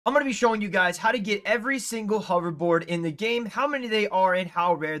I'm going to be showing you guys how to get every single hoverboard in the game, how many they are, and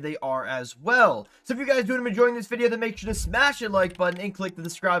how rare they are as well. So if you guys do end up enjoying this video, then make sure to smash the like button and click the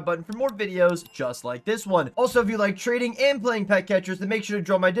subscribe button for more videos just like this one. Also, if you like trading and playing pet catchers, then make sure to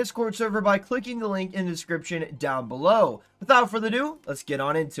join my Discord server by clicking the link in the description down below. Without further ado, let's get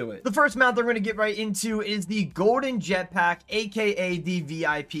on into it. The first mount that we're going to get right into is the Golden Jetpack, aka the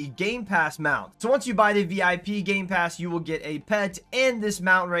VIP Game Pass mount. So once you buy the VIP Game Pass, you will get a pet and this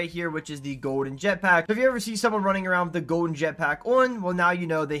mount right here, which is the Golden Jetpack. So if you ever see someone running around with the Golden Jetpack on, well, now you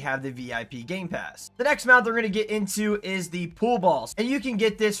know they have the VIP Game Pass. The next mount that we're going to get into is the Pool Balls, and you can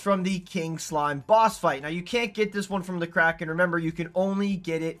get this from the King Slime boss fight. Now, you can't get this one from the Kraken. Remember, you can only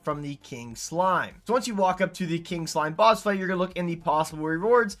get it from the King Slime. So once you walk up to the King Slime boss fight, you're going to look in the possible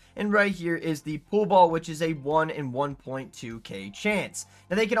rewards, and right here is the Pool Ball, which is a 1 in 1.2k chance.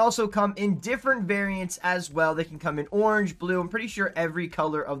 Now, they can also come in different variants as well. They can come in orange, blue, I'm pretty sure every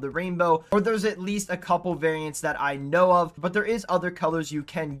color of the rainbow, or there's at least a couple variants that I know of, but there is other colors you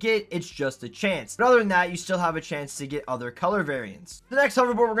can get. It's just a chance. But other than that, you still have a chance to get other color variants. The next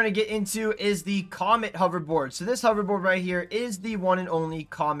hoverboard we're going to get into is the Comet Hoverboard. So this hoverboard right here is the one and only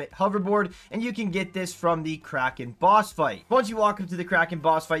Comet Hoverboard, and you can get this from the Kraken boss fight. Once you walk up to the Kraken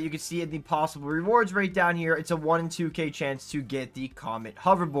boss fight, you can see in the possible rewards right down here, it's a 1 in 2k chance to get the Comet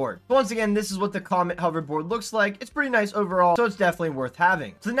Hoverboard. But once again, this is what the Comet Hoverboard looks like. It's pretty nice overall, so it's definitely worth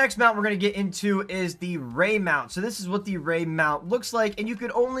having. So the next mount we're going to get into is the Ray mount. So this is what the Ray mount looks like, and you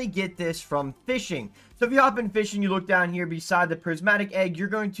could only get this from fishing. So if you hop in fishing, you look down here beside the prismatic egg, you're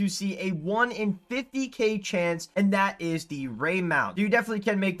going to see a 1 in 50k chance, and that is the Ray mount. So you definitely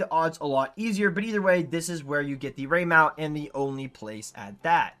can make the odds a lot easier, but either way, this is where you get the Ray mount, and the only place at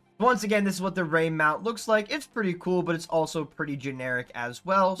that. Once again, this is what the Ray mount looks like. It's pretty cool, but it's also pretty generic as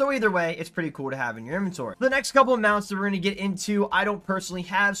well. So either way, it's pretty cool to have in your inventory. The next couple of mounts that we're going to get into, I don't personally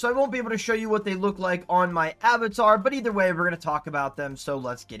have, so I won't be able to show you what they look like on my avatar, but either way, we're going to talk about them, so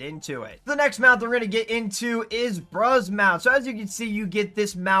let's get into it. The next mount that we're going to get into is Bruz mount. So as you can see, you get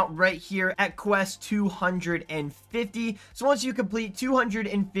this mount right here at quest 250. So once you complete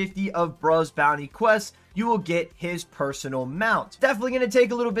 250 of Bruz bounty quests, you will get his personal mount. Definitely going to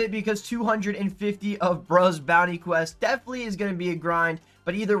take a little bit because 250 of Bruz bounty quest definitely is going to be a grind,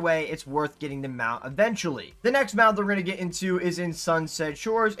 but either way, it's worth getting the mount eventually. The next mount that we're going to get into is in Sunset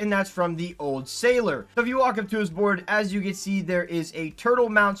Shores, and that's from the Old Sailor. So if you walk up to his board, as you can see, there is a turtle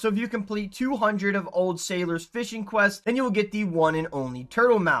mount. So if you complete 200 of Old Sailor's fishing quests, then you will get the one and only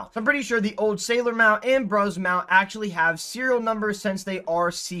turtle mount. So I'm pretty sure the Old Sailor mount and Bruz mount actually have serial numbers since they are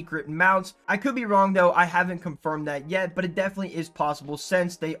secret mounts. I could be wrong though. I haven't confirmed that yet, but it definitely is possible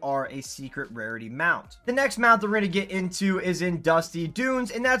since they are a secret rarity mount. The next mount that we're going to get into is in Dusty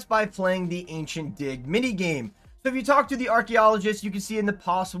Dunes, and that's by playing the Ancient Dig minigame. So if you talk to the archaeologist, you can see in the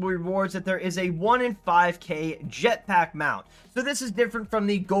possible rewards that there is a 1 in 5k jetpack mount. So this is different from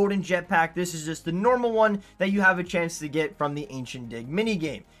the Golden Jetpack. This is just the normal one that you have a chance to get from the Ancient Dig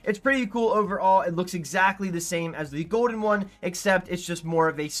minigame. It's pretty cool overall. It looks exactly the same as the golden one, except it's just more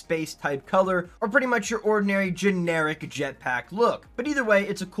of a space type color, or pretty much your ordinary generic jetpack look. But either way,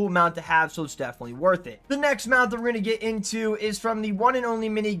 it's a cool mount to have, so it's definitely worth it. The next mount that we're going to get into is from the one and only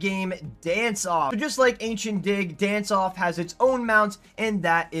minigame Dance Off. So just like Ancient Dig, Dance Off has its own mount, and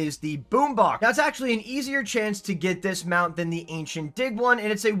that is the Boombox. Now, it's actually an easier chance to get this mount than the Ancient Dig one,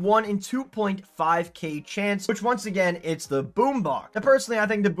 and it's a 1 in 2.5k chance, which once again, it's the Boombox. Now, personally, I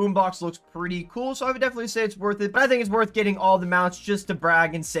think the Boombox looks pretty cool, so I would definitely say it's worth it, but I think it's worth getting all the mounts just to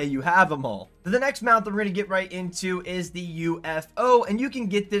brag and say you have them all. The next mount that we're going to get right into is the UFO, and you can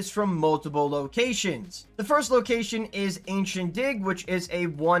get this from multiple locations. The first location is Ancient Dig, which is a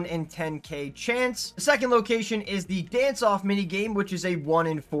 1 in 10k chance. The second location is the Dance Off minigame, which is a 1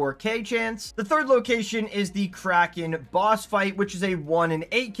 in 4k chance. The third location is the Kraken boss fight, which is a 1 in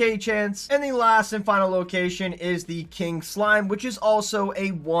 8k chance. And the last and final location is the King Slime, which is also a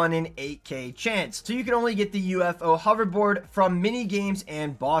 1 in 8k chance. So you can only get the UFO hoverboard from minigames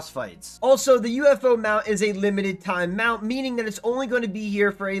and boss fights. Also, the UFO mount is a limited time mount, meaning that it's only going to be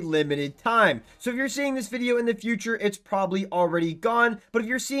here for a limited time. So if you're seeing this video in the future, it's probably already gone, but if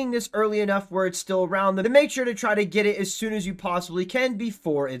you're seeing this early enough where it's still around, then make sure to try to get it as soon as you possibly can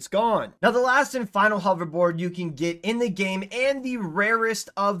before it's gone. Now, the last and final hoverboard you can get in the game, and the rarest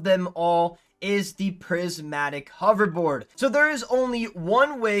of them all, is the prismatic hoverboard. So there is only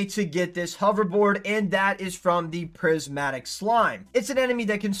one way to get this hoverboard, and that is from the prismatic slime. It's an enemy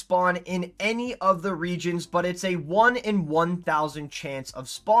that can spawn in any of the regions, but it's a 1 in 1,000 chance of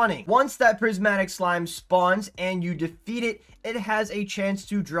spawning. Once that prismatic slime spawns and you defeat it, it has a chance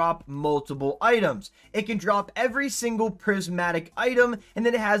to drop multiple items. It can drop every single prismatic item, and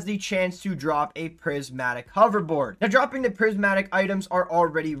then it has the chance to drop a prismatic hoverboard. Now, dropping the prismatic items are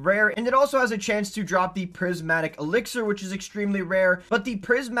already rare, and it also has a chance to drop the prismatic elixir, which is extremely rare, but the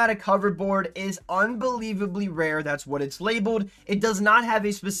prismatic hoverboard is unbelievably rare. That's what it's labeled. It does not have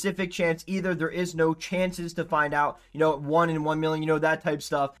a specific chance either. There is no chances to find out, 1 in 1 million, that type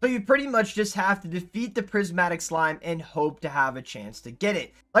stuff. So you pretty much just have to defeat the prismatic slime and hope to have a chance to get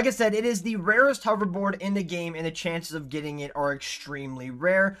it. Like I said, it is the rarest hoverboard in the game, and the chances of getting it are extremely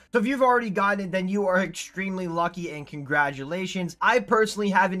rare. So if you've already gotten it, then you are extremely lucky, and congratulations. I personally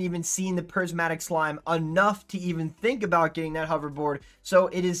haven't even seen the prismatic slime enough to even think about getting that hoverboard, so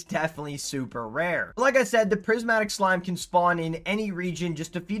it is definitely super rare. But like I said, the prismatic slime can spawn in any region.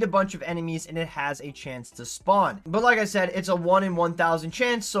 Just defeat a bunch of enemies and it has a chance to spawn. But like I said, it's a 1 in 1,000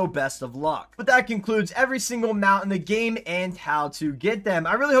 chance, so best of luck. But that concludes every single mount in the game and how to get them.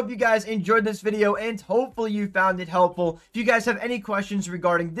 I really hope you guys enjoyed this video, and hopefully you found it helpful. If you guys have any questions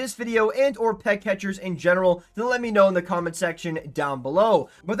regarding this video and or pet catchers in general, then let me know in the comment section down below.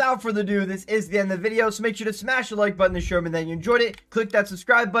 Without further ado, this is the end of the video, so make sure to smash the like button to show me that you enjoyed it. Click that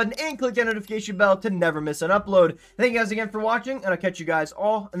subscribe button and click that notification bell to never miss an upload. Thank you guys again for watching, and I'll catch you guys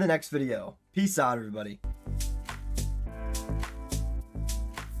all in the next video. Peace out, everybody.